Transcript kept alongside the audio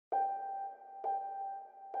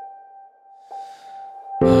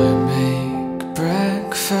I make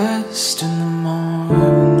breakfast in the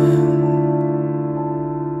morning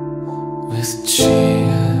with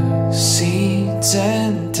chia seeds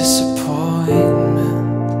and disappointment.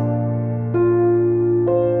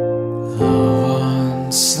 Low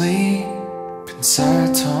on sleep and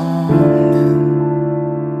serotonin,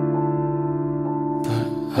 but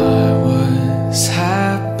I was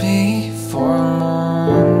happy for a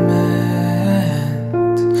moment.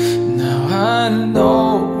 Now I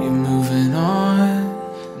know you're moving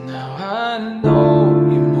on. Now I know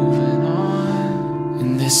you're moving on.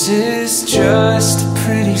 And this is just a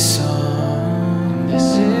pretty song.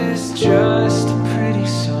 This is just a pretty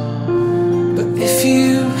song. But if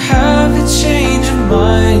you have a change of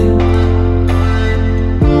mind,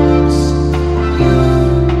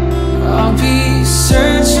 I'll be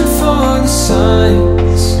searching for the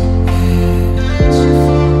signs.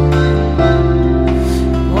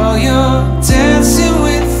 While you're dancing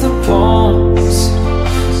with the palms,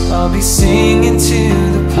 I'll be singing to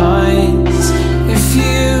the pines. If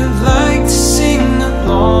you'd like to sing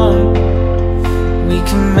along, we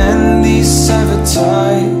can mend these severed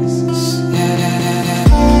ties.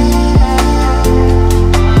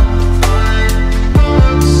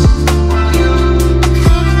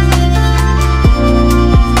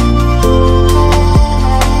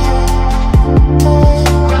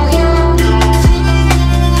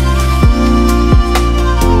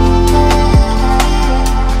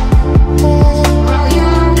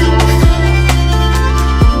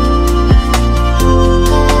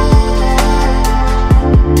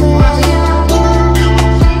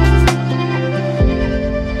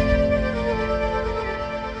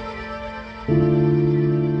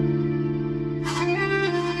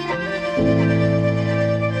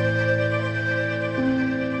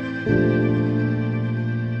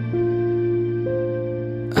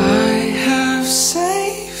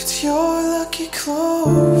 Saved your lucky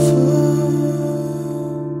clover,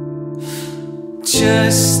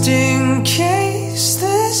 just in case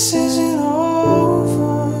this isn't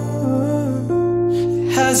over.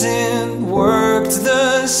 It hasn't worked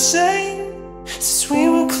the same since we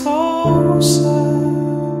were closer,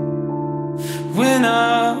 when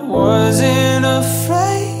I wasn't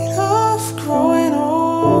afraid of growing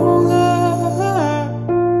older.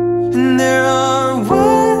 And there are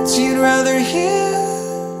words you'd rather hear,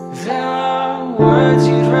 there are words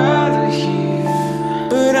you'd rather hear,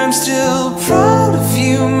 but I'm still proud of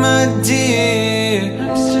you, my dear.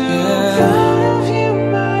 I'm still proud of you,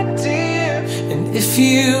 my dear. And if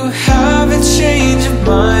you have a change of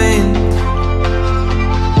mind,